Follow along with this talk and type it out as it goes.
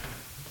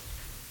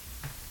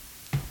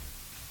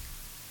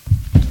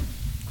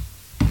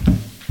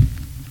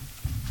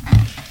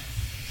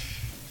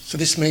So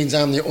this means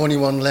I'm the only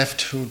one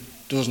left who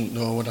doesn't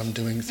know what I'm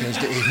doing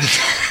Thursday evening.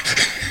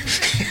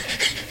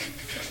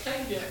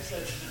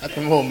 At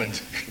the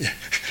moment. Yeah.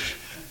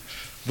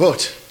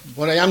 But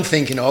what I am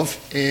thinking of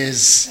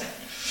is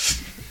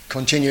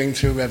continuing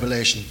through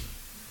Revelation.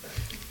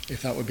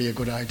 If that would be a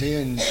good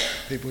idea and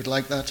people would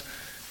like that,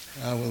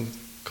 I will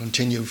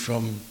continue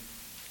from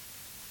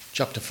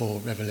chapter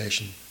 4,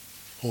 Revelation,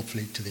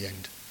 hopefully to the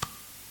end.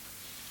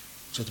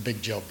 So it's a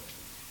big job.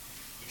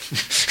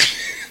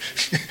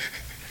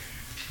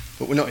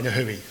 But we're not in a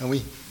hurry, are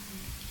we?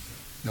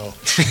 No.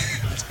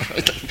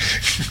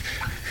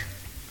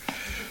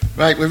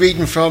 Right, we're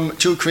reading from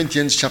 2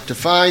 Corinthians chapter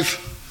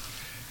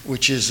 5,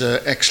 which is an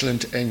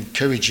excellent,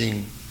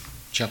 encouraging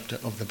chapter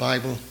of the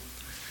Bible.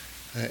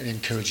 It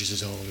encourages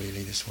us all,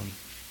 really, this one.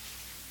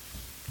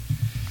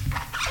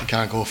 We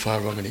can't go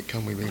far wrong in it,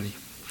 can we, really?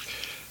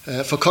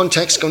 For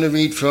context, I'm going to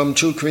read from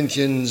 2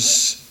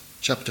 Corinthians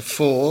chapter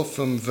 4,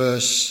 from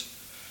verse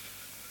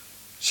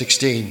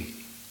 16.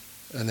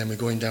 And then we're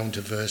going down to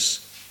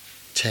verse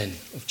 10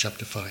 of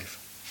chapter 5.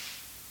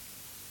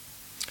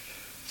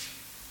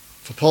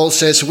 For Paul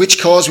says, "For which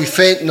cause we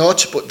faint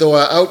not, but though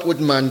our outward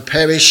man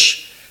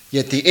perish,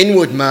 yet the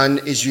inward man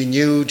is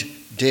renewed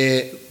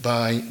day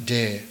by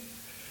day.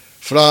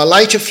 For our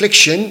light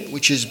affliction,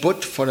 which is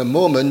but for a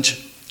moment,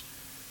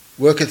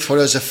 worketh for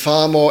us a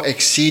far more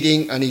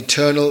exceeding and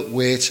eternal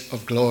weight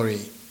of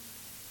glory.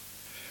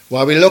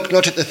 While we look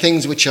not at the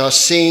things which are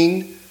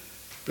seen,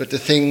 but at the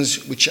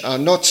things which are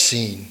not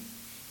seen.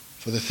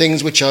 For the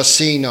things which are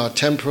seen are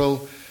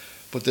temporal,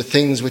 but the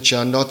things which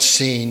are not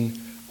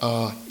seen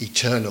are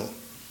eternal.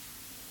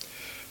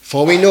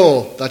 For we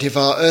know that if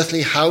our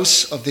earthly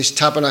house of this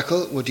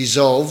tabernacle were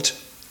dissolved,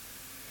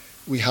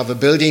 we have a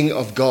building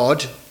of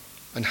God,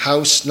 an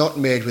house not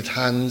made with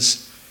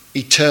hands,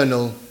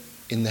 eternal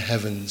in the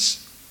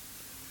heavens.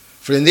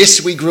 For in this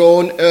we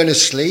groan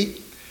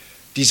earnestly,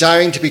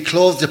 desiring to be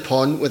clothed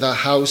upon with our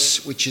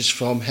house which is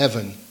from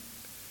heaven.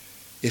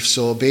 If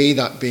so be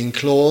that being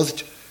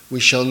clothed, we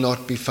shall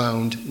not be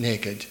found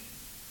naked.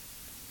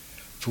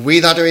 For we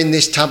that are in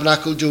this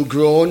tabernacle do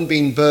groan,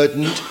 being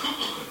burdened,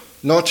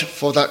 not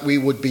for that we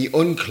would be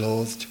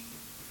unclothed,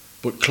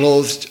 but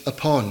clothed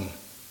upon,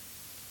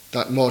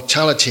 that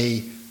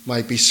mortality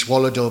might be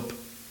swallowed up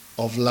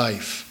of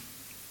life.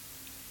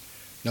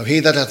 Now he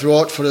that hath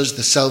wrought for us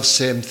the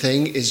selfsame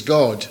thing is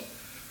God,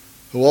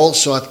 who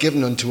also hath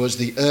given unto us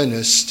the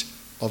earnest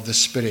of the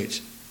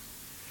Spirit.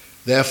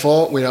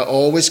 Therefore we are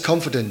always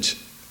confident,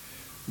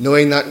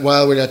 knowing that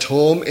while we are at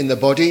home in the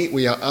body,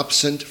 we are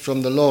absent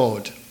from the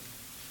Lord.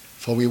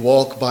 For we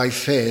walk by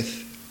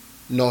faith,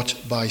 not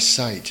by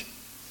sight.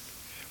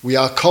 We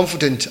are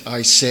confident,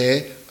 I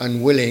say,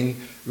 and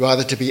willing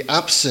rather to be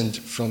absent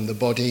from the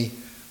body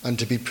and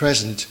to be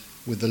present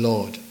with the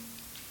Lord.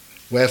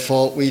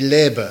 Wherefore we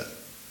labour,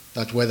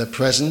 that whether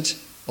present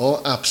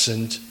or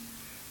absent,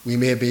 we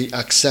may be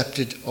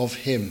accepted of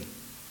him.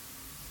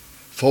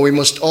 For we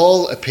must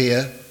all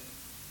appear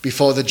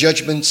before the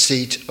judgment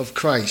seat of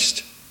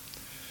Christ,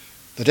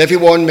 that every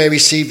one may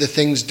receive the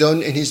things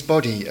done in his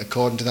body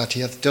according to that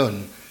he hath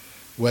done,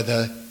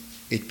 whether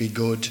it be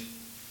good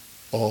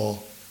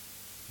or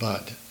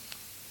bad."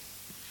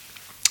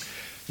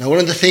 Now, one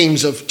of the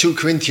themes of 2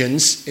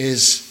 Corinthians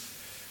is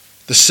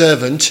the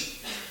servant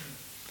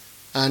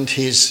and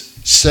his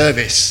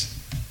service.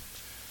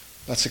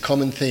 That's a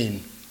common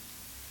theme.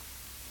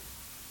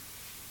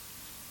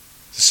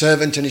 The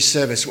servant and his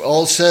service. We're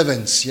all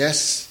servants,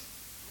 yes?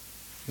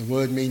 The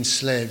word means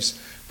slaves,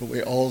 but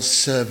we're all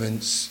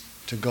servants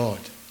to God.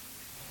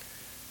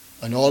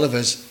 And all of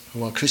us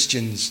who are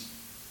Christians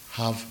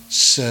have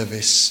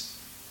service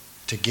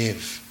to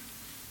give.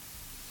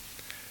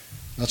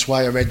 That's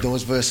why I read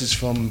those verses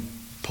from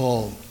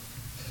Paul.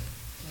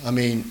 I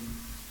mean,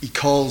 he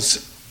calls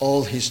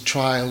all his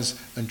trials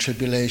and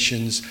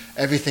tribulations,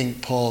 everything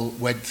Paul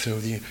went through,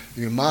 the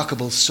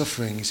remarkable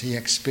sufferings he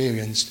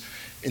experienced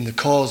in the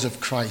cause of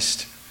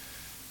Christ,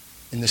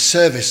 in the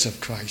service of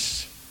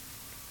Christ.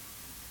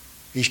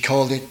 He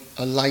called it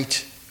a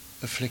light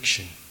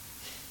affliction.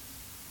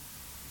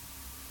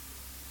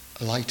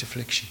 A light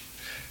affliction.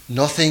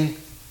 Nothing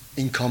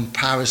in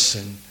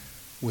comparison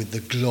with the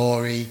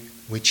glory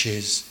which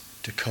is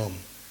to come.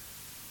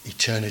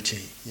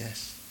 Eternity,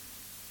 yes.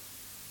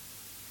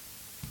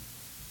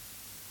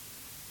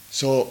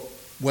 So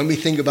when we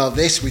think about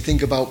this, we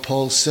think about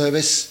Paul's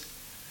service.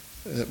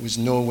 There was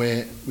no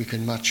way we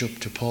can match up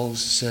to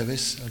Paul's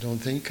service, I don't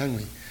think, can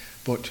we?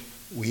 But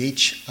we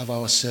each have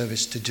our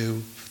service to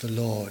do for the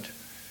Lord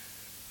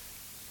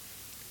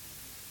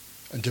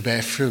and to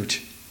bear fruit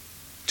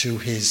to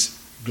his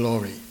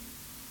glory.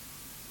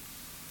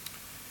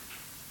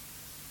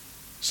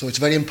 So it's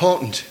very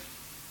important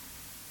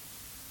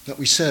that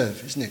we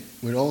serve, isn't it?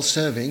 We're all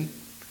serving.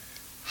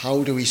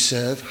 How do we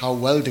serve? How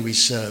well do we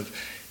serve?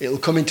 It'll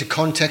come into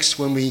context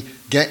when we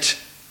get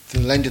to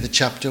the end of the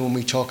chapter, when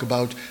we talk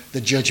about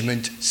the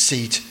judgment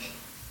seat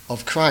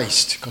of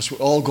Christ, because we're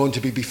all going to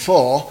be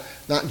before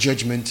that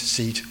judgment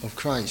seat of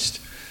Christ.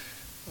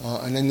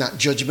 And in that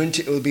judgment,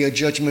 it will be a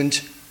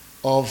judgment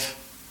of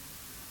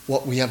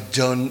what we have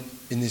done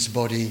in this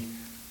body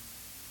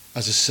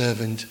as a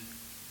servant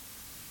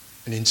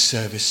and in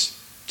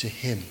service to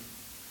him.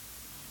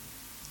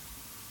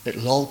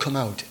 It'll all come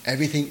out.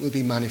 Everything will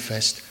be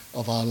manifest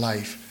of our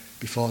life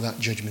before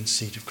that judgment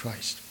seat of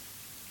Christ.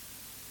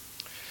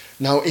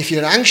 Now, if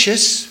you're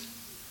anxious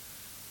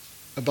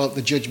about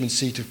the judgment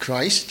seat of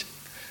Christ,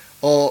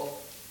 or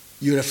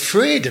you're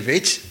afraid of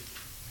it,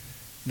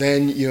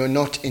 then you're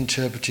not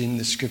interpreting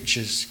the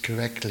scriptures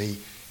correctly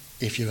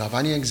if you have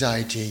any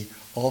anxiety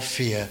or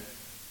fear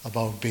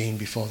about being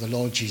before the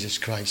Lord Jesus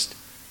Christ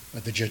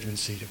at the judgment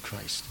seat of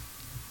Christ.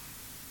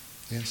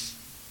 Yes?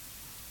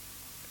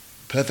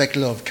 Perfect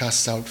love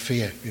casts out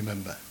fear,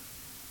 remember.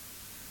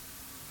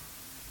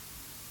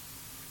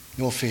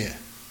 No fear.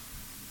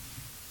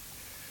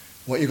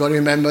 What you've got to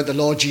remember, the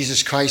Lord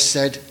Jesus Christ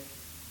said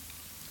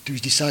to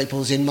his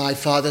disciples, "In my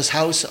Father's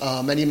house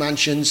are many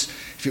mansions.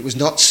 If it was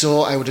not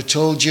so, I would have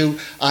told you.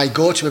 I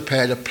go to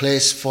prepare a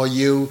place for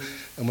you.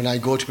 And when I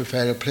go to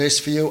prepare a place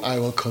for you, I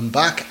will come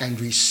back and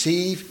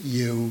receive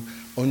you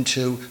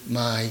unto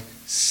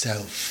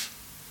myself."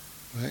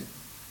 Right?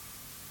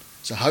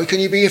 So how can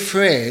you be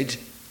afraid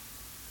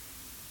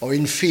or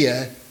in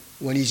fear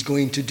when he's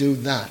going to do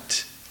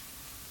that?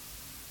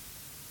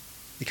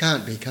 You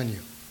can't be, can you?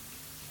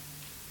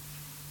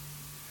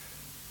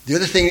 The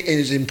other thing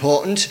is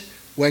important,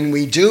 when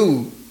we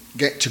do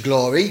get to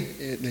glory,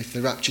 if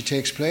the rapture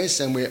takes place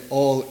and we're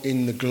all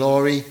in the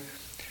glory,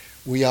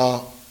 we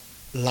are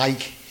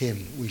like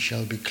him. We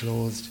shall be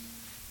clothed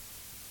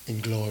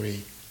in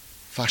glory,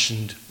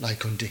 fashioned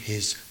like unto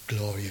his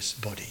glorious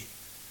body.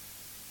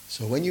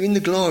 So when you're in the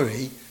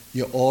glory,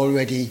 you're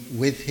already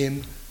with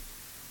him,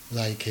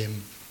 like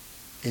him,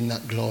 in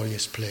that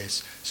glorious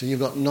place. So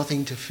you've got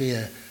nothing to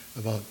fear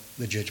about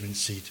the judgment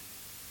seat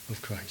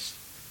of Christ.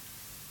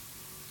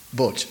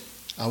 But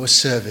our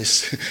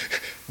service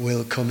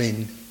will come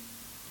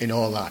in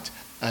all that,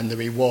 and the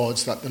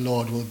rewards that the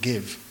Lord will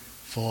give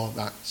for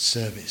that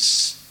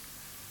service.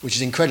 Which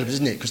is incredible,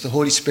 isn't it? Because the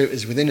Holy Spirit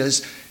is within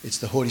us. It's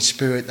the Holy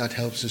Spirit that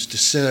helps us to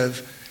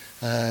serve,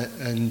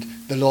 and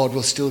the Lord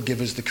will still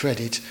give us the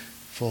credit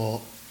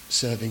for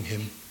serving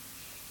him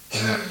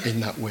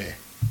in that way.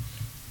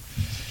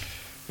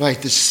 Right,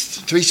 there's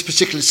three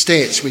particular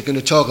states we're going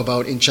to talk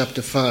about in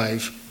chapter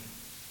 5.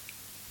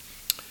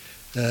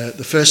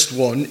 The first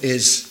one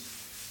is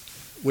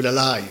we're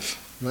alive,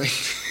 right?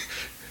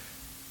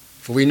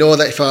 For we know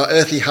that if our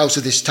earthly house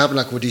of this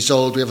tabernacle were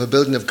dissolved, we have a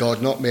building of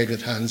God not made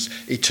with hands,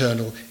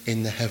 eternal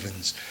in the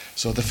heavens.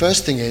 So the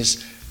first thing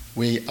is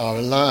we are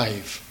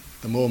alive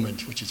at the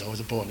moment, which is always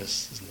a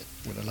bonus, isn't it?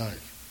 We're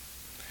alive.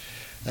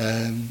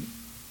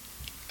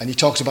 And he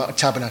talks about a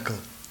tabernacle,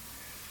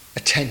 a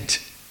tent,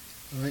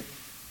 right?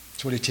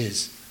 That's what it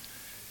is.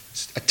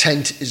 A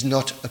tent is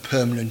not a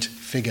permanent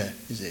figure,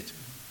 is it?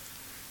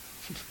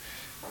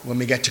 When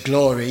we get to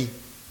glory,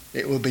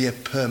 it will be a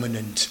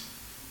permanent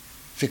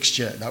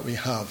fixture that we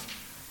have.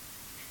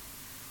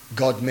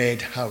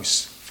 God-made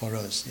house for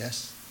us,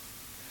 yes?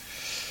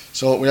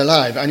 So we're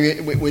alive.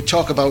 And we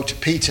talk about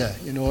Peter,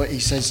 he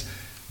says,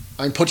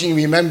 "I'm putting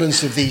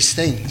remembrance of these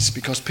things,"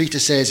 because Peter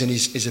says in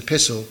his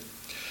epistle,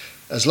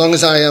 "As long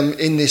as I am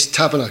in this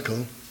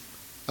tabernacle,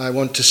 I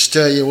want to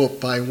stir you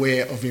up by way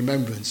of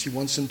remembrance." He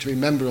wants them to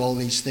remember all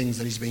these things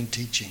that he's been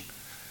teaching.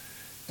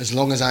 As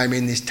long as I'm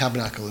in this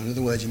tabernacle, in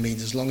other words, it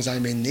means as long as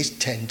I'm in this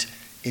tent,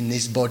 in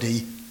this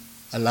body,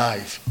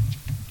 alive.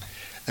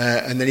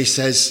 And then he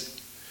says,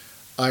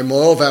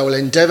 "Moreover, I will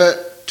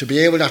endeavour to be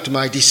able, after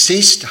my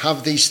decease, to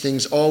have these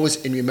things always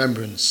in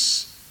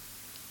remembrance."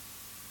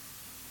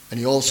 And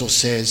he also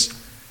says,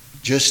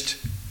 "Just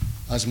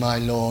as my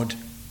Lord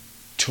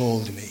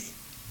told me."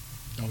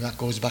 Now that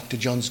goes back to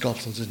John's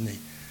Gospel, doesn't it?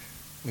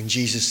 When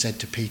Jesus said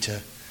to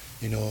Peter,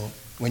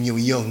 when you were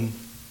young,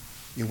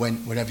 you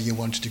went wherever you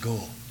wanted to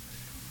go.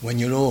 When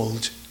you're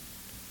old,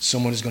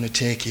 someone is going to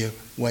take you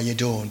where you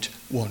don't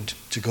want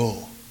to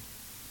go.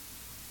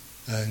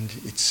 And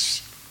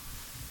it's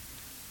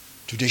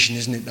tradition,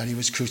 isn't it, that he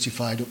was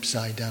crucified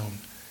upside down.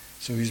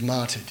 So he was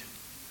martyred.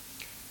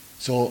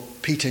 So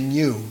Peter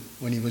knew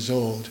when he was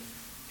old,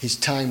 his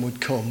time would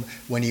come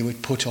when he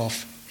would put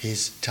off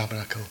his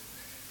tabernacle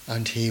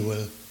and he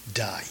will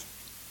die.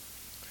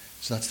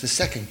 So that's the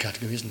second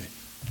category, isn't it?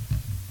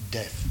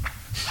 Death.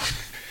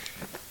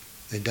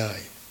 They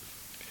die.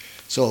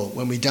 So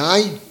when we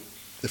die,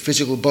 the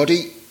physical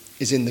body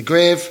is in the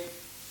grave,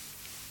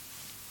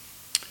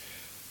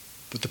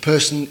 but the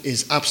person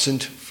is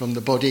absent from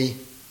the body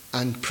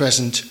and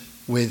present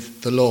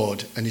with the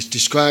Lord, and is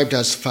described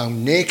as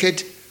found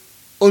naked,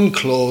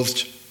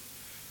 unclothed,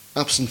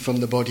 absent from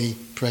the body,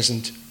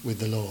 present with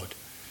the Lord.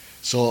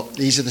 So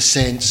these are the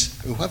saints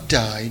who have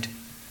died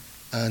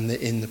and they're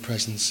in the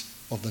presence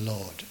of the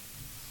Lord.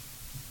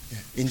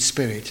 In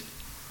spirit,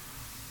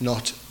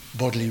 not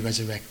bodily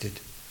resurrected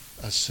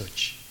as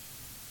such.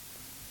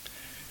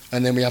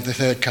 And then we have the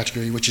third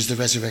category, which is the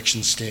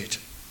resurrection state.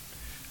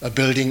 A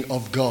building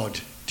of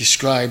God,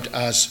 described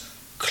as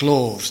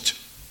clothed,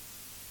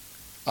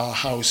 our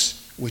house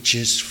which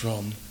is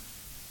from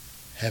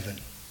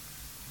heaven.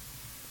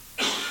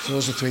 So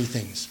those are three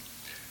things.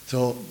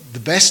 So the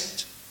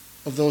best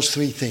of those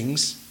three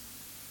things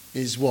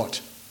is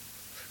what?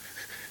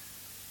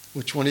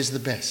 Which one is the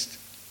best?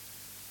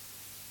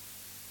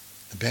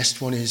 The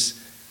best one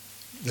is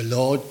the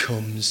Lord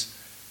comes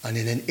and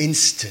in an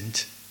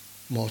instant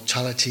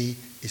mortality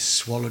is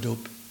swallowed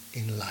up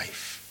in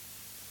life.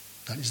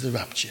 That is the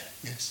rapture,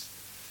 yes.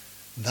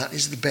 That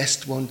is the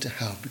best one to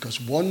have, because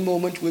one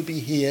moment we'll be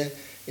here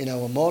in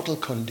our mortal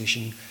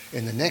condition,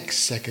 in the next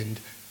second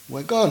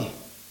we're gone.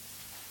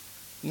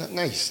 Isn't that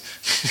nice?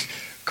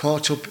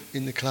 Caught up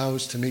in the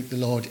clouds to meet the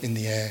Lord in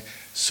the air,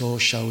 so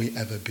shall we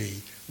ever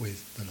be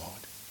with the Lord.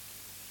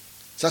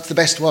 So that's the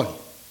best one.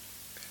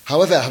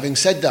 However, having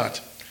said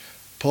that,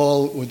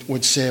 Paul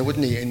would say,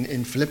 wouldn't he,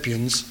 in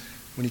Philippians,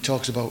 when he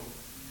talks about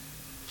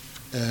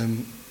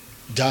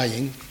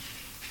dying,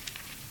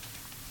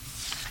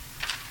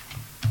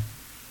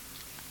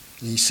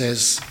 he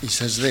says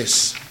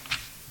this,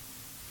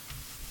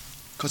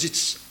 because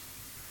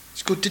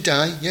it's good to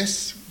die,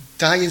 yes,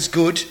 dying is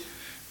good,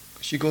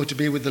 because you go to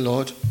be with the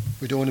Lord.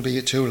 We don't want to be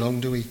here too long,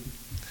 do we?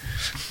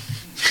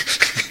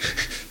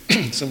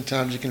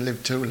 Sometimes you can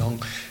live too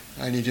long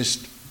and you're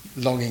just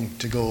longing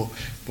to go,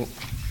 but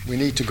we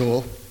need to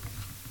go.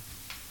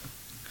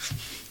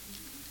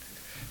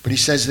 But he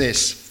says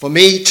this, for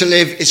me to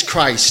live is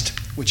Christ,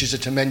 which is a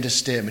tremendous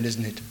statement,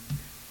 isn't it?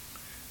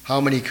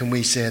 How many can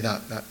we say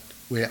that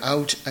we're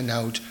out and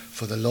out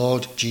for the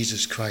Lord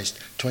Jesus Christ,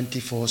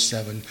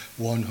 24/7,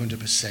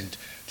 100%.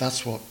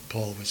 That's what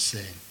Paul was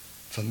saying.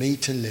 For me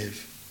to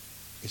live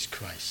is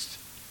Christ.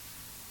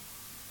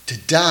 To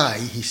die,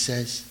 he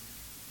says,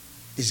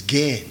 is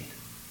gain.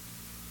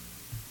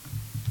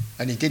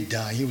 And he did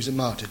die. He was a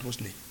martyr,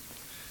 wasn't he?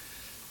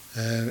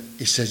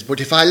 He says,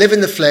 but if I live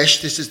in the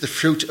flesh, this is the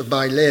fruit of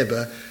my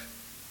labour,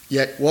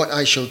 yet what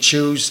I shall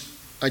choose,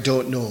 I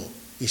don't know.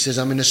 He says,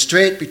 I'm in a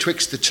strait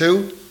betwixt the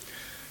two,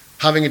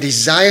 having a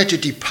desire to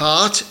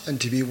depart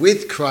and to be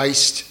with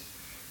Christ,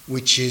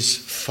 which is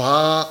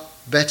far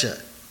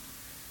better.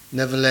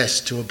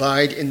 Nevertheless, to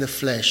abide in the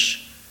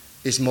flesh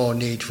is more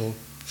needful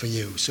for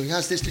you. So he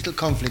has this little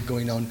conflict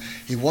going on.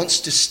 He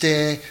wants to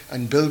stay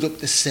and build up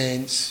the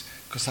saints,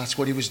 because that's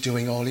what he was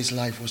doing all his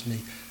life, wasn't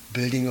he?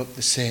 Building up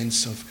the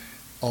saints of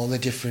all the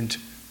different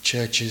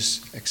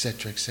churches,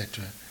 etc.,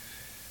 etc.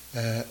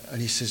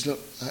 And he says, look,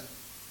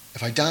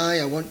 if I die,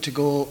 I want to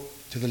go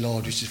to the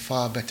Lord, which is a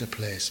far better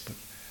place. But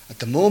at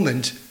the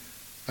moment,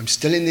 I'm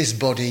still in this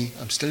body,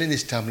 I'm still in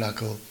this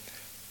tabernacle.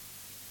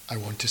 I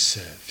want to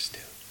serve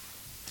still.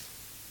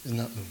 Isn't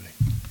that lovely?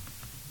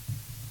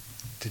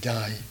 To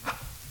die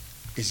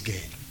is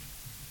gain.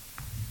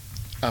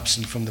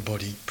 Absent from the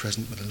body,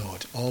 present with the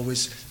Lord.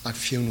 Always at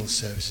funeral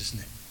service,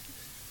 isn't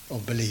it?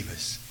 Of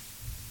believers.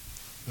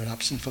 We're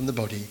absent from the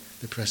body,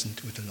 they're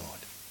present with the Lord.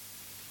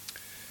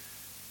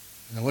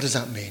 Now what does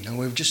that mean? Now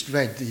we've just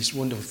read these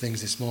wonderful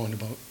things this morning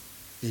about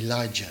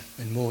Elijah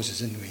and Moses,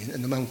 didn't we?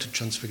 And the Mount of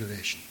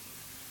Transfiguration.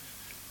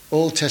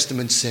 Old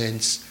Testament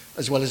saints,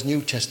 as well as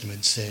New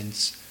Testament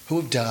saints, who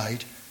have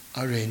died,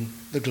 are in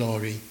the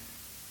glory,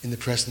 in the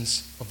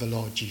presence of the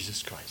Lord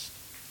Jesus Christ.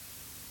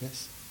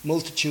 Yes?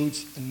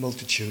 Multitudes and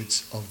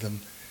multitudes of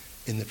them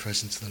in the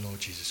presence of the Lord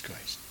Jesus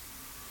Christ.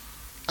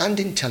 And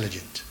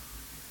intelligent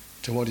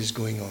to what is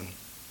going on.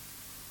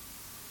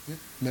 Yeah?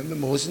 Remember,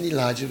 Moses and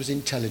Elijah was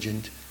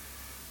intelligent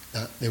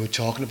that they were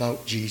talking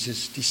about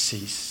Jesus'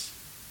 decease,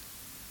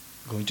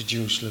 going to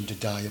Jerusalem to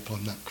die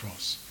upon that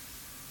cross.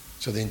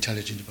 So they're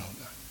intelligent about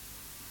that.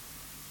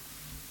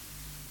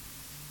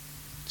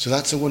 So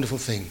that's a wonderful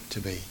thing to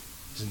be,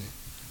 isn't it?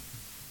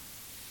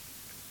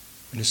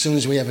 And as soon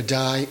as we ever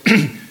die,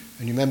 and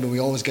remember we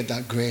always get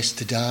that grace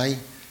to die,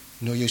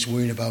 no use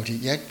worrying about it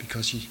yet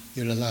because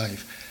you're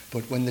alive.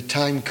 But when the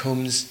time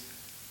comes,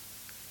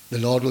 the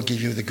Lord will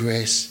give you the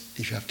grace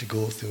if you have to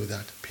go through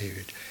that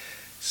period.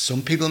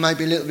 Some people might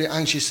be a little bit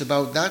anxious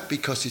about that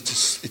because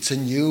it's a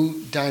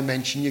new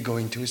dimension you're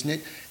going to, isn't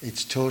it?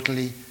 It's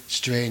totally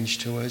strange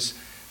to us.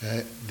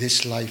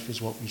 This life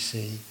is what we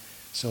see.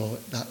 So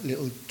that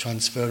little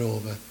transfer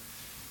over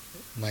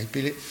might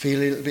feel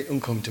a little bit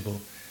uncomfortable,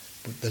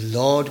 but the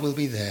Lord will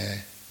be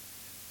there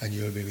and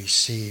you'll be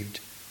received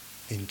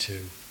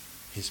into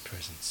his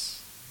presence.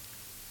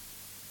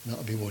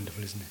 That'll be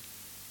wonderful, isn't it?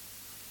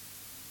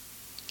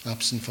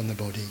 Absent from the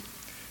body,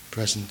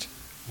 present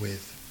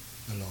with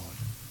the Lord.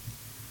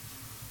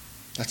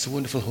 That's a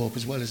wonderful hope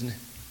as well, isn't it?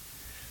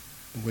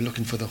 And we're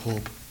looking for the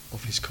hope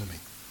of his coming,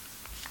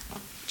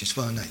 which is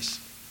far nice.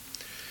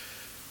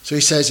 So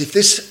he says, if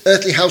this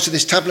earthly house of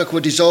this tabernacle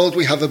were dissolved,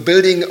 we have a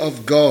building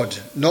of God,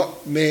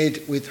 not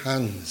made with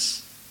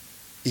hands,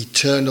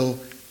 eternal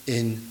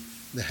in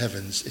the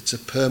heavens. It's a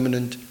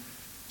permanent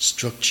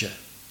structure.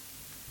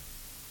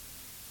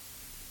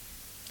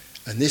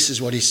 And this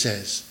is what he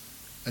says.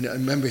 And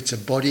remember, it's a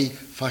body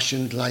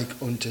fashioned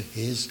like unto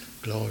his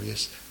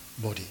glorious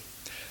body.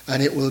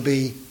 And it will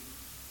be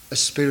a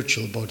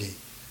spiritual body,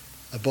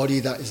 a body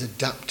that is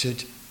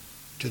adapted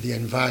to the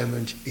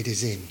environment it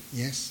is in.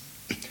 Yes?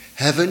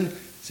 Heaven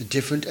is a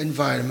different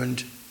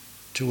environment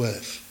to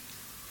earth.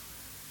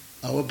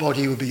 our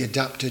body will be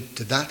adapted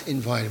to that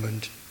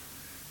environment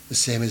the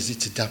same as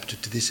it's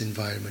adapted to this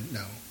environment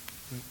now.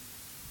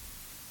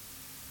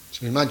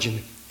 So imagine,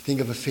 think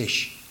of a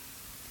fish.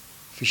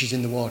 Fish is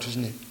in the water,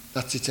 isn't it?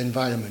 That's its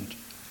environment.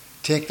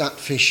 Take that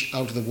fish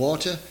out of the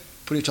water,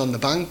 put it on the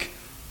bank,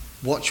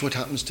 watch what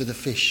happens to the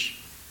fish.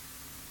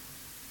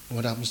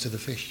 What happens to the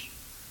fish?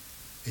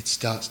 It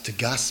starts to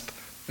gasp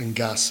and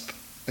gasp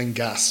and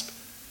gasp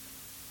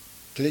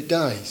till it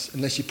dies,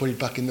 unless you put it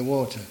back in the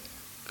water,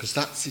 because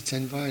that's its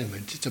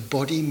environment. It's a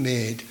body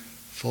made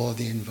for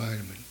the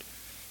environment.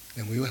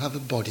 And we will have a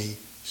body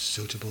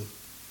suitable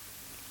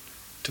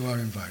to our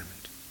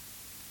environment.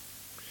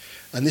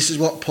 And this is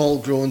what Paul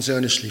groans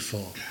earnestly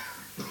for,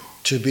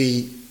 to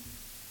be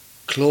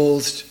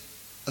clothed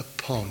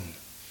upon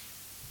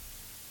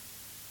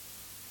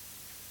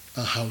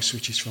a house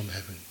which is from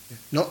heaven.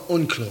 Not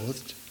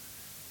unclothed,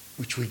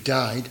 which we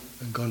died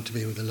and gone to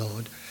be with the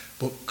Lord,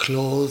 but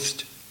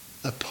clothed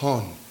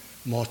upon.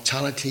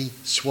 Mortality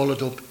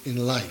swallowed up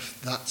in life.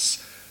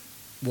 That's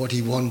what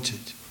he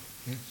wanted.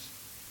 Yes.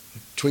 The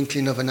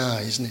twinkling of an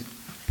eye, isn't it?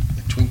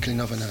 The twinkling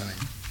of an eye.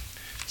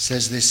 It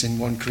says this in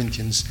 1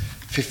 Corinthians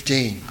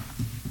 15.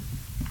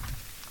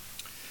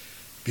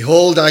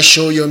 Behold, I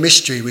show you a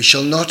mystery. We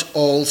shall not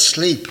all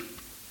sleep,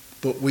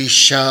 but we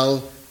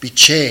shall be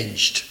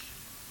changed.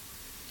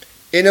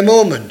 In a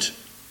moment,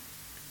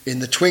 in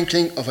the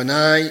twinkling of an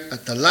eye,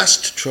 at the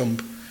last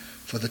trump,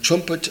 for the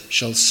trumpet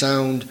shall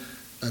sound,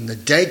 and the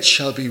dead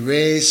shall be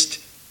raised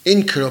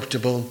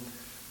incorruptible,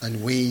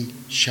 and we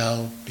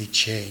shall be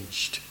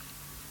changed.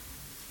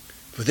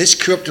 For this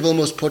corruptible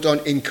must put on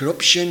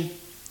incorruption,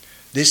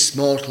 this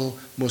mortal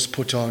must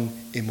put on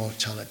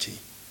immortality.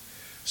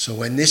 So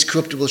when this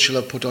corruptible shall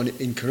have put on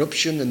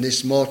incorruption, and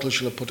this mortal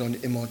shall have put on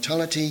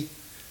immortality,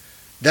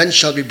 then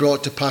shall be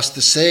brought to pass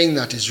the saying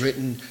that is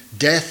written,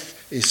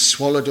 death is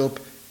swallowed up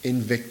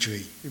in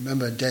victory.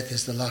 Remember, death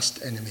is the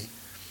last enemy.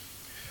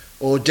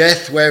 O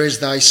death, where is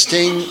thy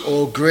sting?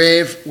 O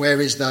grave,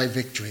 where is thy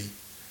victory?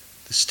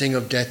 The sting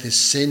of death is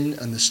sin,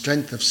 and the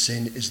strength of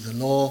sin is the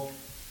law.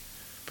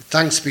 But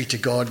thanks be to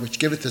God, which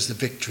giveth us the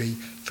victory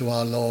through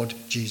our Lord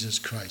Jesus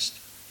Christ.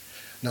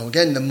 Now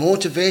again, the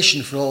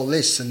motivation for all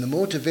this, and the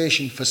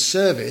motivation for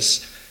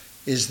service,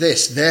 is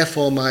this.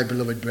 Therefore, my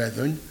beloved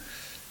brethren,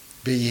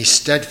 be ye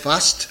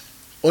steadfast,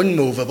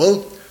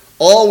 unmovable,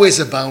 always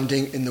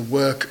abounding in the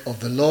work of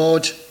the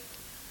Lord,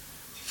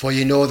 for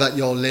you know that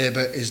your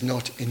labour is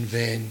not in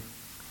vain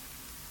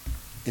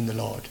in the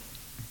Lord.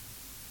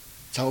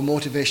 It's our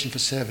motivation for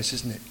service,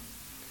 isn't it?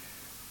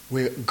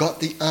 We've got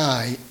the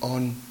eye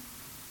on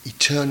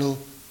eternal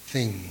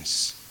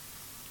things.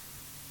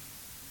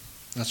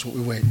 That's what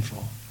we're waiting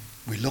for.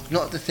 We look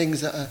not at the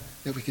things that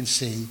we can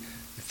see,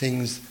 the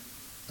things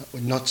that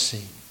we're not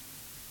seeing,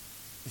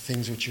 the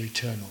things which are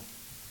eternal.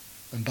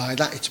 And by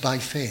that, it's by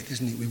faith,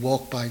 isn't it? We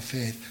walk by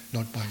faith,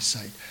 not by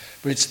sight.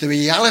 But it's the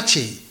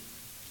reality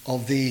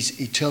of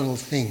these eternal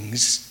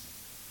things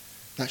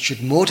that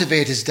should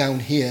motivate us down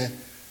here,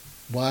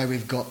 why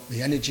we've got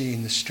the energy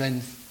and the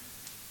strength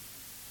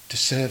to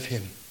serve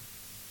him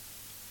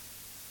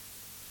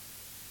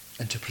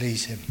and to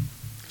please him.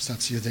 Because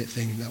that's the other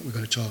thing that we're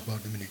going to talk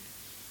about in a minute.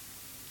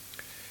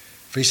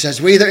 For he says,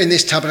 we that in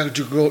this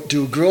tabernacle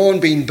do groan,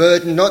 being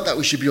burdened, not that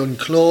we should be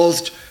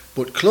unclothed,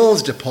 but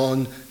clothed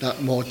upon,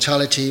 that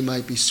mortality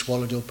might be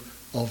swallowed up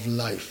of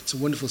life. It's a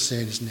wonderful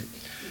saying, isn't it?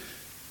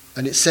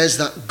 And it says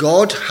that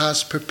God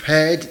has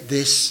prepared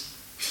this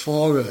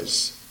for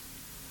us.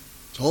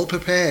 It's all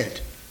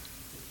prepared.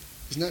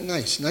 Isn't that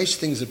nice? Nice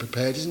things are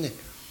prepared, isn't it?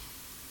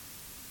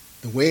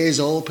 The way is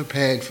all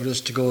prepared for us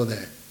to go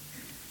there.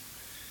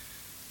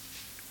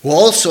 Who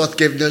also hath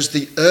given us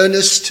the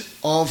earnest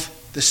of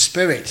the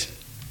Spirit.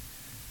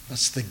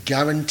 That's the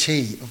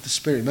guarantee of the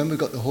Spirit. Remember, we've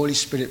got the Holy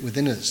Spirit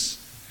within us.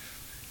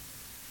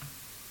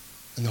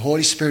 And the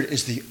Holy Spirit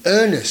is the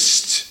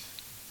earnest,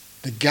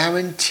 the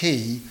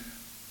guarantee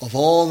of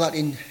all that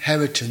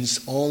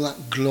inheritance, all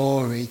that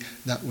glory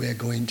that we're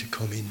going to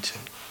come into.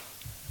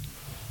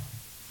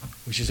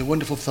 Which is a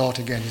wonderful thought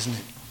again, isn't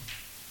it?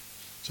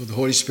 So the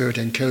Holy Spirit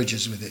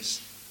encourages with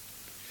this.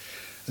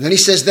 And then he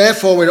says,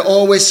 therefore, we're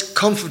always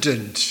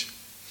confident.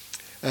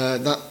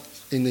 That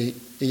in the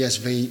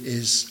ESV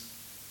is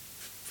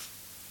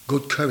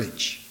good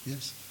courage.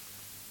 Yes.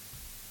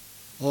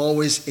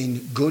 Always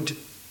in good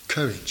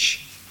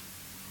courage.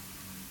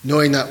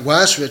 Knowing that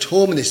whilst we're at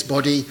home in this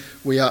body,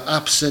 we are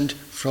absent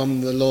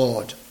from the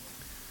Lord.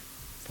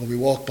 For we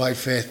walk by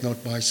faith,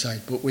 not by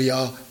sight. But we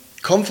are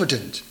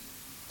confident,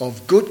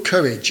 of good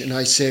courage, and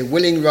I say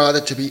willing rather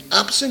to be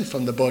absent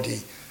from the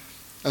body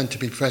and to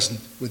be present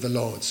with the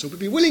Lord. So we'd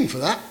be willing for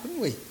that,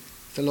 wouldn't we?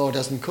 If the Lord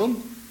hasn't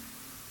come,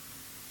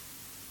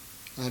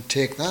 I'd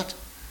take that.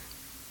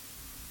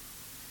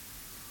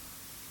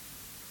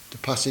 To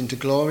pass into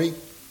glory,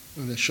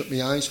 and I shut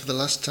my eyes for the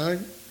last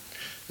time,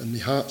 and my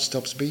heart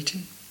stops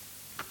beating.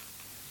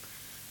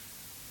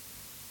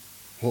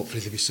 Hopefully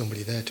there'll be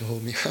somebody there to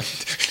hold me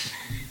hand.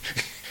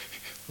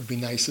 Would be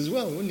nice as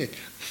well, wouldn't it?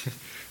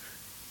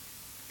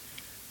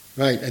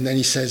 Right, and then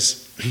he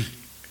says,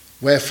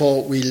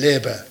 Wherefore we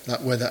labour,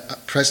 that whether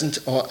present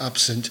or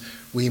absent,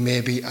 we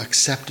may be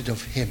accepted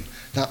of him.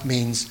 That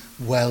means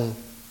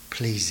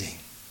well-pleasing.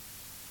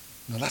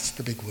 Now that's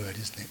the big word,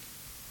 isn't it?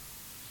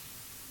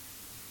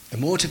 The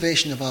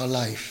motivation of our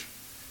life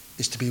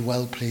is to be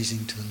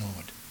well-pleasing to the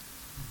Lord.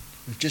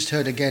 We've just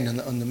heard again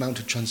on the Mount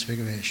of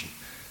Transfiguration.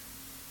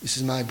 This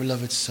is my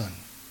beloved Son,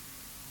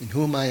 in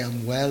whom I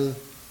am well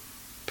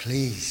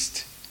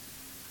pleased.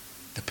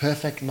 The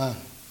perfect man.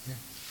 Yeah.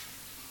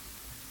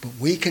 But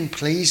we can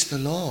please the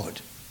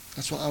Lord.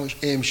 That's what our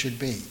aim should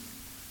be.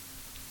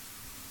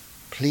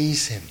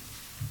 Please him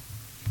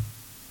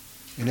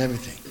in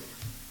everything.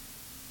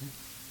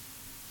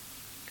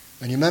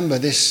 And you remember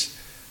this,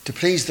 to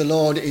please the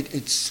Lord,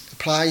 it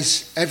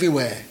applies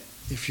everywhere.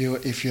 If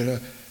you're a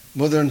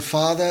mother and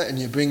father and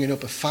you're bringing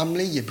up a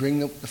family, you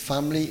bring up the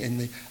family in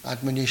the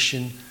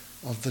admonition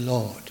of the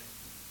Lord.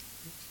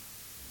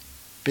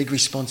 Big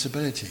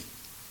responsibility,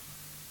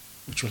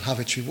 which will have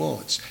its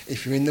rewards.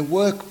 If you're in the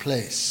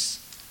workplace,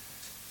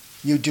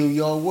 you do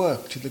your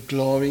work to the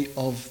glory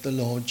of the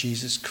Lord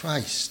Jesus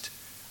Christ,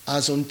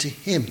 as unto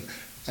him,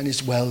 and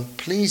is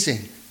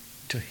well-pleasing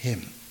to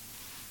him.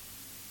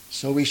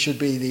 So we should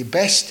be the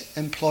best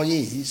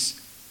employees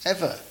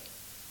ever.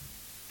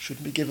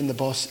 Shouldn't be giving the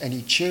boss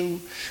any chew.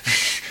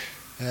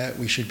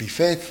 We should be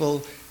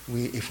faithful.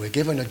 If we're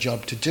given a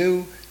job to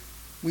do,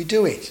 we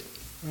do it.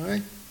 All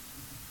right?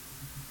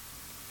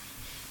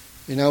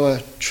 In our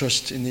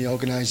trust in the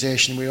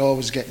organisation, we're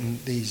always getting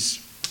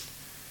these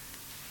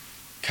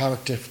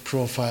character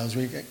profiles.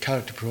 We get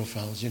character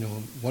profiles,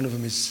 One of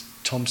them is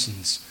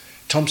Thompson's.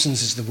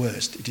 Thompson's is the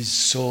worst. It is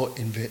so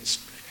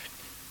invasive.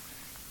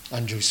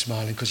 Andrew's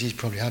smiling because he's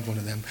probably had one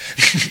of them.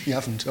 You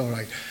haven't? All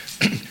right.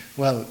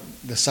 Well,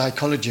 the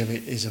psychology of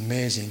it is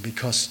amazing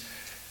because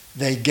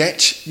they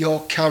get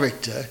your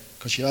character,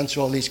 because you answer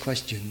all these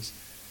questions,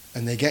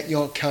 and they get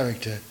your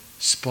character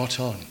spot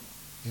on.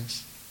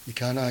 Yes? You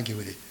can't argue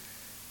with it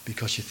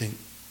because you think,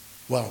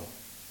 wow,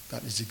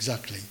 that is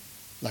exactly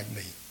like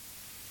me.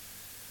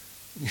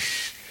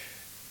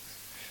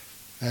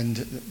 And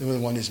the other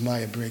one is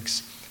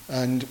Myers-Briggs.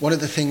 And one of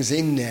the things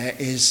in there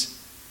is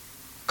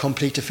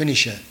complete a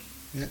finisher.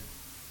 Yeah?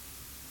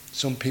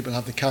 Some people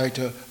have the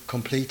character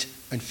complete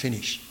and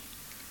finish.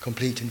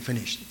 Complete and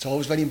finish. It's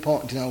always very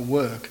important in our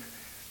work.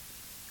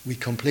 We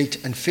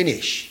complete and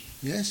finish.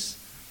 Yes?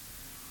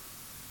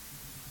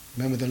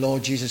 Remember, the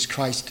Lord Jesus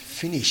Christ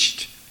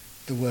finished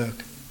the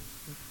work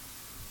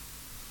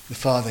the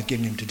Father had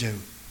given him to do.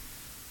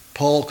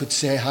 Paul could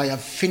say, I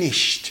have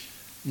finished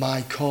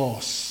my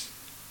course.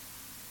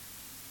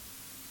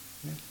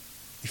 Yeah?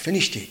 He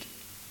finished it.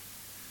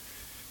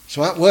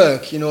 So at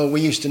work,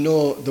 we used to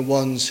know the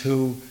ones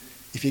who,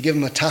 if you give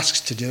them a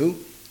task to do,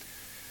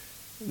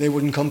 they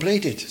wouldn't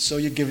complete it. So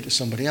you'd give it to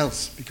somebody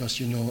else because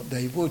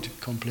they would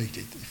complete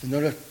it. If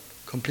they're not a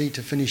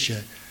completer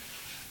finisher,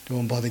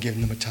 don't bother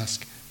giving them a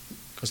task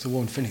because they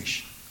won't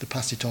finish. They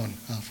pass it on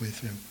halfway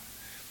through.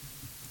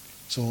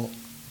 So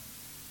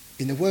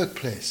in the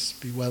workplace,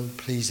 be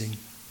well-pleasing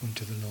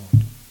unto the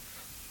Lord.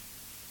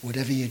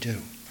 Whatever you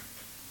do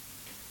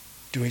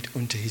it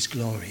unto his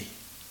glory.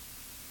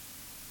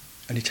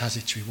 And it has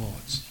its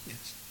rewards.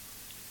 Yes.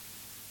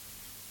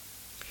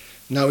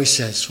 Now he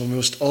says, for we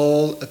must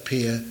all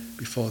appear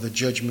before the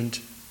judgment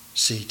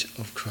seat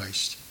of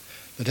Christ,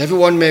 that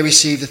everyone may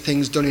receive the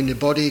things done in the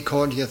body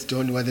according to he hath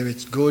done, whether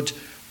it's good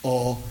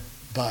or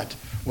bad.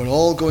 We're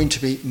all going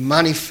to be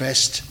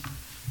manifest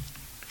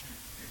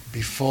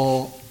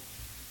before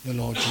the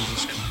Lord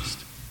Jesus Christ.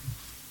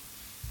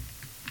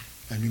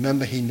 And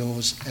remember, he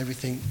knows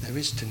everything there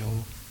is to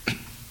know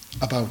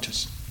about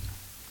us.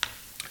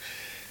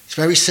 It's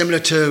very similar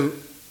to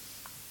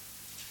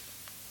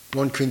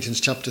 1 Corinthians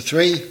chapter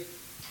 3,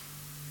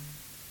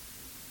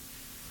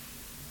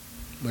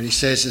 where he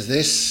says is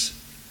this,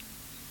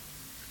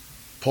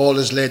 Paul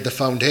has laid the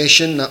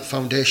foundation, that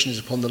foundation is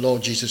upon the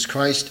Lord Jesus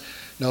Christ.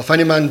 Now if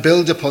any man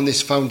build upon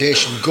this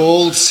foundation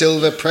gold,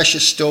 silver,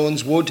 precious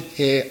stones, wood,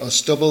 hay, or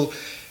stubble,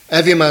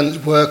 every man's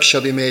work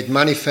shall be made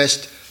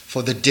manifest,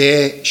 for the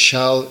day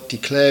shall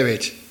declare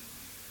it,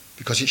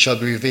 because it shall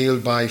be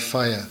revealed by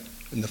fire.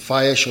 And the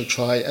fire shall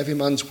try every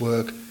man's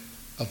work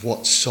of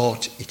what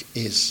sort it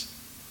is.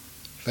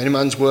 If any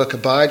man's work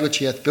abide which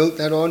he hath built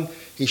thereon,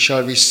 he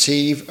shall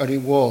receive a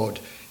reward.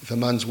 If a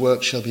man's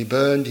work shall be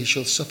burned, he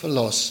shall suffer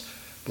loss,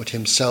 but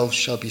himself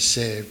shall be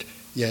saved,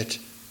 yet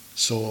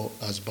so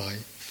as by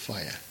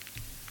fire.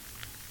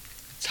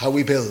 It's how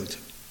we build.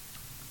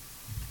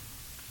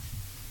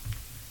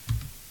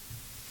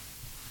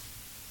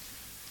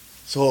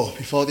 So,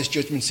 before this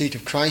judgment seat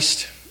of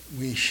Christ,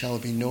 we shall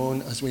be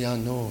known as we are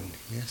known.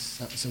 Yes,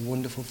 that's a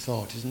wonderful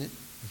thought, isn't it?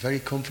 A very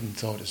comforting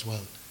thought as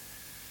well.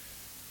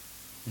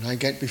 When I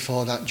get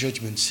before that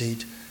judgment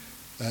seat,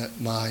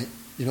 like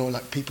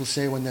people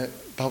say when they're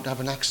about to have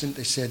an accident,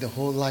 they say their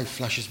whole life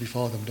flashes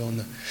before them, don't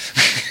they?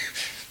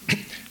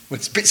 Well,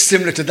 it's a bit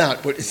similar to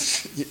that, but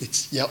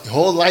it's your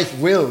whole life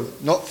will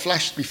not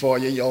flash before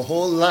you. Your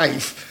whole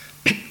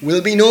life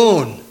will be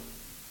known,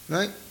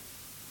 right?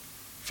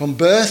 From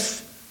birth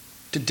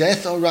to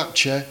death or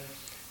rapture,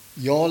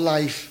 your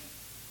life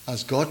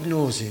as God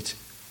knows it,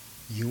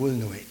 you will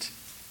know it.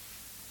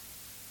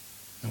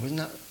 Now, isn't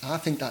that, I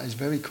think that is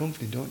very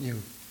comforting, don't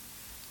you?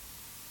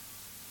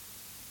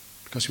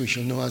 Because we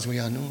shall know as we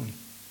are known.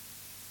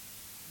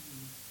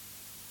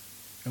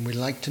 And we'd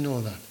like to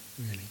know that,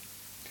 really.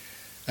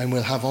 And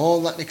we'll have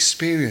all that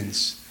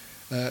experience.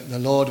 The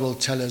Lord will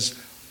tell us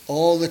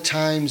all the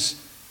times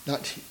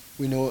that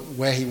we know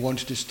where he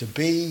wanted us to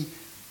be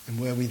and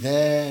where we're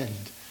there,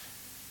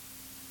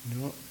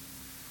 and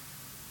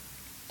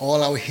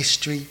all our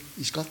history.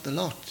 He's got the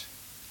lot.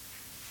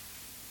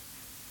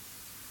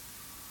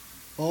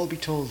 All be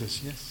told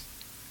us, yes.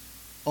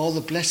 All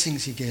the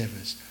blessings he gave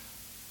us,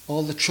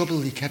 all the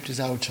trouble he kept us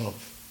out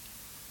of,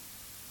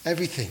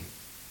 everything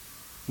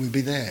will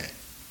be there.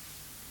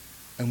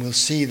 And we'll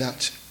see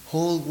that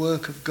whole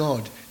work of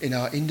God in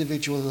our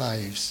individual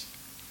lives,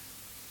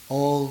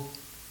 all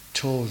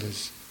told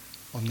us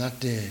on that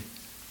day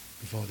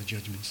before the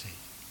judgment seat.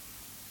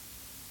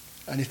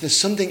 And if there's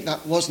something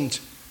that wasn't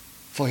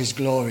for his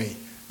glory,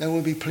 then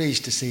we'll be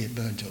pleased to see it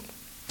burnt up.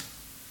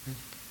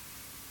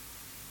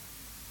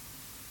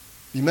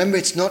 Remember,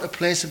 it's not a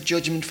place of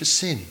judgment for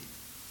sin.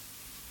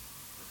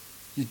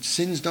 Your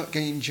sin's not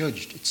getting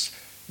judged. It's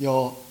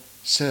your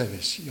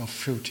service, your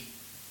fruit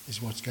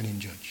is what's getting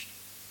judged.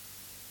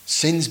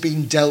 Sin's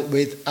been dealt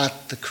with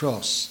at the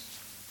cross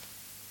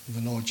of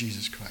the Lord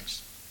Jesus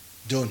Christ.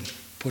 Done,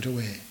 put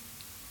away.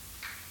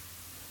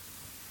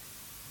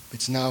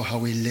 It's now how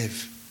we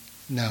live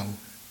now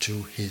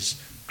to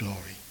his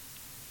glory.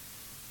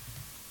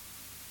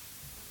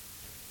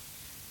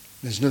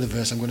 There's another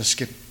verse I'm going to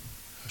skip.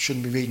 I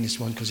shouldn't be reading this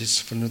one because it's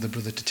for another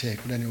brother to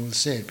take, but anyway, we'll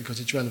say it because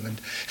it's relevant.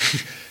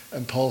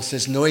 And Paul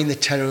says, knowing the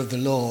terror of the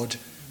Lord,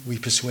 we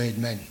persuade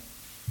men.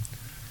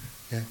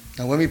 Yeah.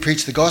 Now, when we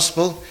preach the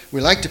gospel,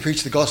 we like to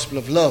preach the gospel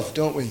of love,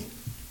 don't we?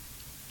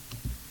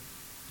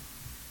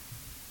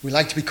 We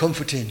like to be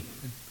comforting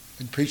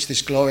and preach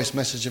this glorious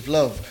message of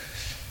love.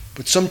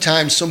 But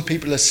sometimes some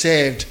people are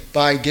saved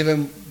by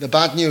giving the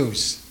bad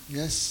news,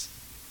 yes?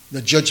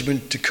 The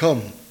judgment to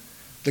come,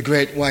 the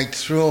great white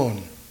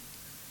throne.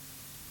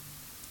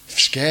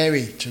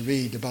 Scary to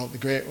read about the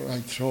great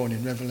white throne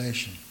in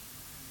Revelation.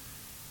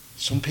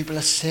 Some people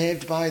are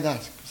saved by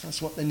that because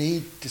that's what they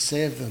need to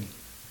save them.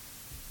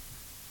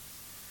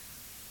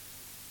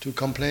 Too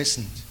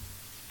complacent.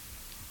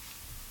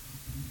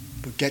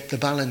 But get the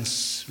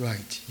balance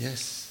right,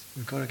 yes?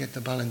 We've got to get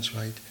the balance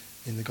right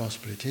in the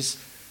gospel. It is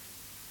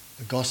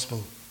the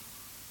gospel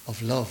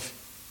of love,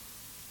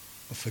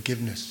 of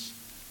forgiveness,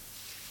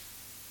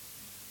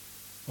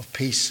 of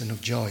peace and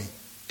of joy.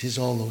 It is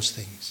all those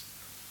things.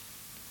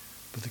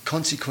 But the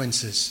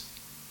consequences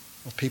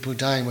of people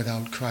dying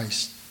without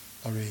Christ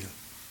are real.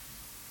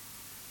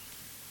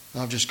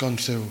 I've just gone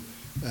through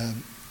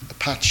a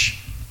patch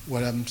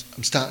where I'm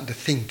starting to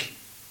think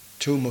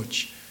too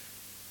much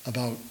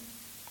about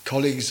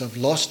colleagues I've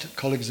lost,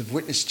 colleagues I've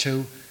witnessed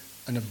to,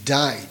 and have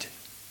died.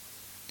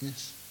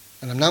 Yes.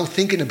 And I'm now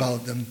thinking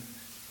about them.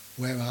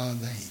 Where are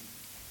they?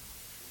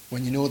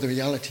 When you know the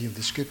reality of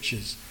the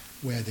scriptures,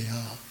 where they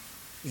are,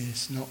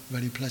 it's not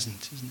very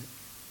pleasant, isn't it?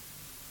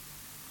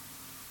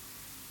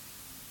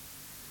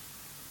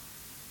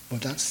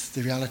 But that's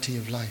the reality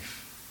of life.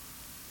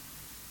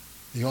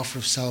 The offer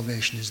of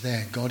salvation is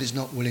there. God is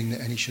not willing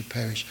that any should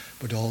perish,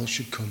 but all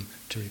should come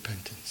to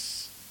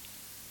repentance.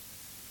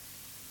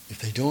 If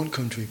they don't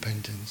come to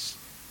repentance,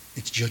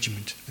 it's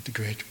judgment at the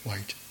great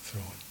white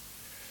throne.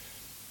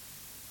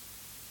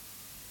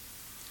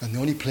 And the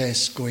only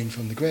place going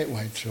from the great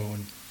white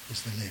throne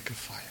is the lake of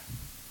fire.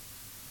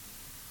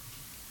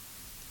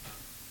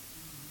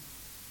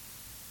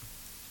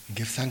 And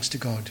give thanks to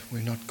God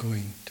we're not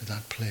going to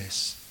that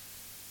place.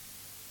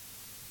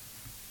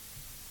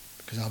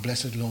 Because our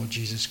blessed Lord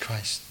Jesus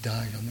Christ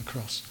died on the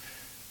cross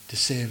to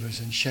save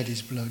us and shed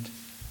his blood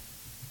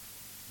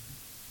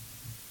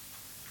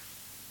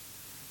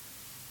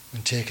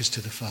and take us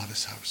to the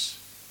Father's house.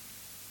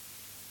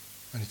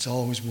 And it's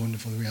always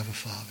wonderful that we have a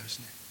Father,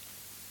 isn't it?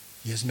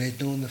 He has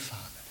made known the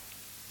Father.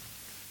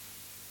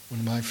 One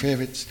of my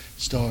favourite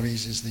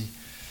stories is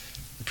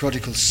the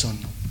prodigal son.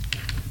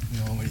 You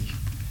know, where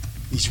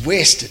he's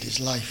wasted his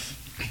life,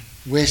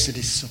 wasted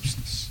his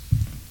substance.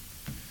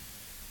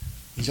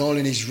 He's all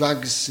in his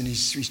rags and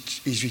he's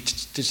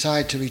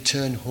decided to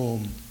return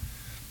home.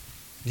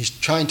 And he's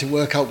trying to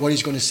work out what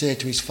he's going to say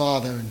to his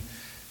father, and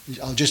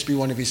I'll just be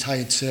one of his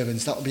hired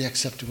servants. That will be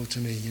acceptable to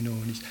me, you know.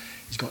 And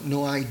he's got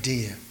no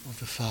idea of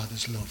the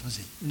Father's love, has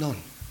he? None.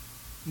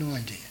 No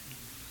idea.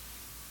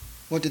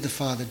 What did the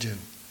Father do?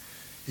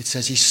 It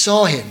says he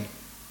saw him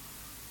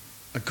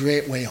a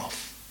great way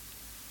off.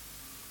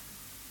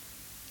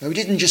 Now, he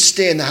didn't just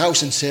stay in the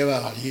house and say,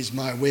 well, here's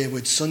my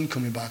wayward son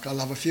coming back. I'll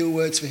have a few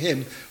words for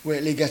him. Wait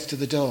till he gets to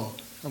the door.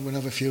 I'm going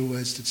to have a few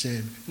words to say to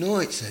him. No,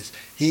 it says,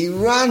 he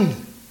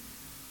ran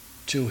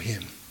to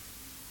him.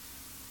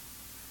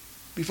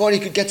 Before he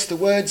could get the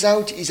words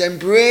out, he's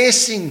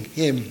embracing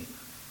him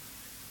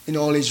in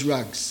all his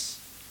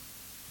rags.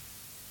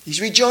 He's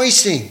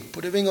rejoicing.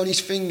 Put a ring on his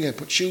finger,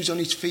 put shoes on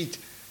his feet,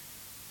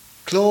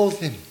 clothe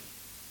him.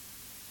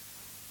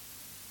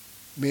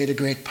 made a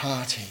great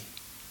party.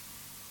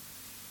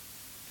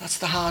 That's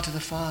the heart of the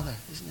Father,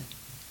 isn't it?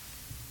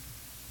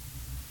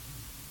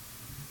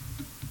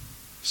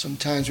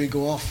 Sometimes we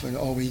go off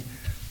or we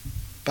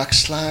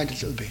backslide a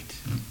little bit.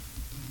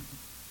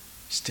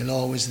 Still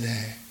always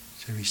there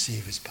to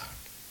receive us back.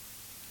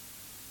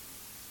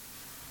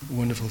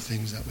 Wonderful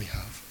things that we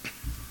have.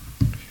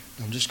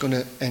 I'm just going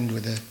to end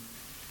with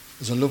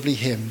there's a lovely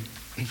hymn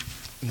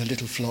in the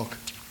Little Flock.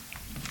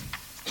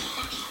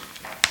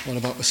 All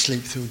about the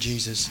sleep through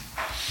Jesus.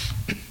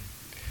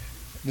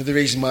 Another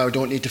reason why we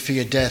don't need to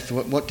fear death.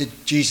 What did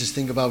Jesus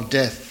think about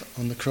death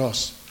on the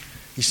cross?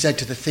 He said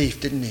to the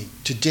thief, didn't he?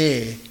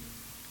 Today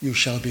you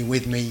shall be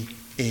with me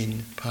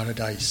in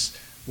paradise.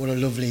 What a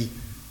lovely,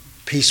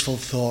 peaceful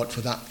thought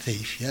for that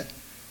thief, yeah?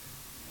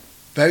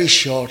 Very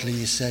shortly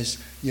he says,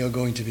 you're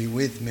going to be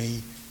with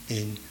me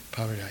in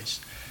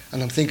paradise.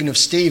 And I'm thinking of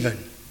Stephen,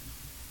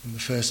 one of the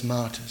first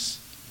martyrs.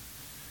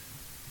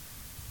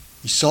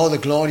 He saw the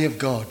glory of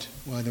God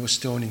while they were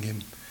stoning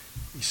him.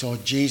 He saw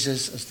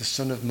Jesus as the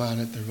Son of Man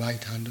at the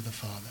right hand of the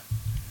Father.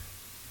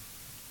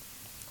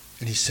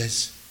 And he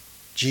says,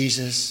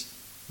 Jesus,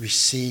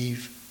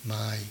 receive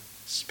my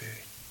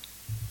spirit.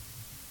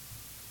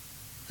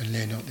 And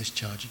lay not this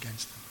charge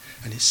against them.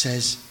 And it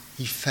says,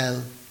 he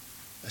fell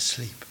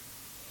asleep.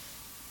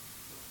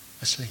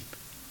 Asleep.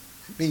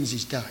 It means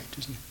he's died,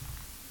 doesn't it?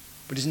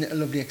 But isn't it a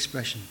lovely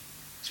expression?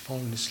 He's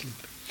fallen asleep.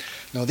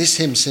 Now this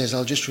hymn says,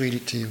 I'll just read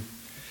it to you.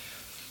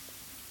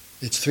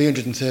 It's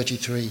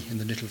 333 in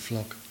the Little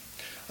Flock.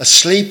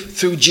 Asleep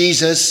through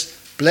Jesus,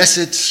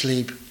 blessed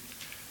sleep,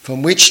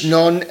 from which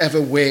none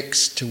ever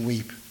wakes to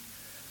weep.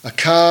 A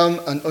calm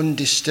and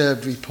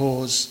undisturbed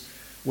repose,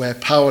 where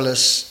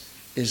powerless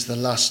is the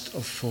last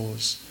of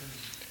foes.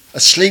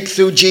 Asleep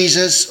through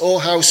Jesus, oh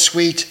how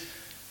sweet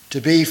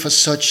to be for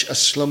such a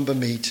slumber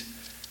meet,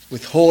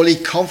 with holy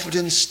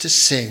confidence to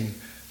sing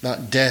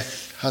that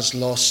death has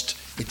lost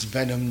its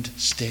venomed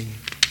sting.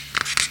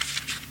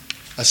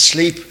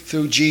 Asleep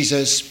through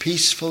Jesus'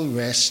 peaceful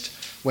rest,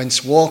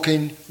 whence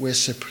walking we're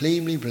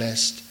supremely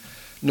blessed.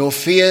 No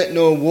fear,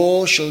 no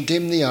woe shall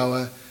dim the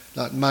hour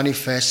that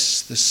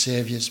manifests the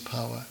Saviour's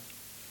power.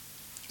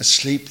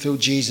 Asleep through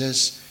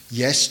Jesus,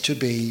 yes to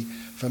be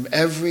from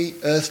every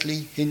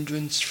earthly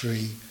hindrance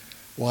free,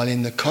 while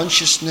in the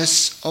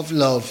consciousness of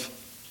love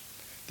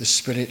the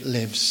Spirit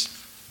lives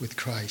with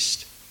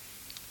Christ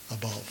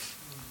above.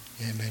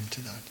 Amen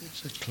to that.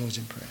 It's a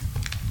closing prayer.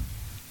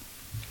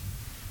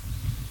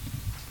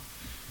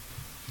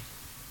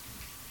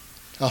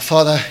 Our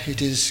Father,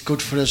 it is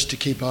good for us to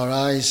keep our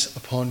eyes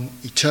upon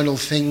eternal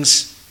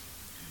things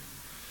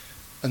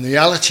and the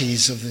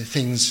realities of the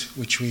things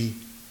which we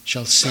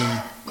shall see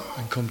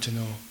and come to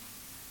know.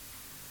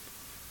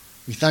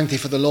 We thank Thee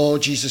for the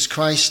Lord Jesus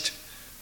Christ,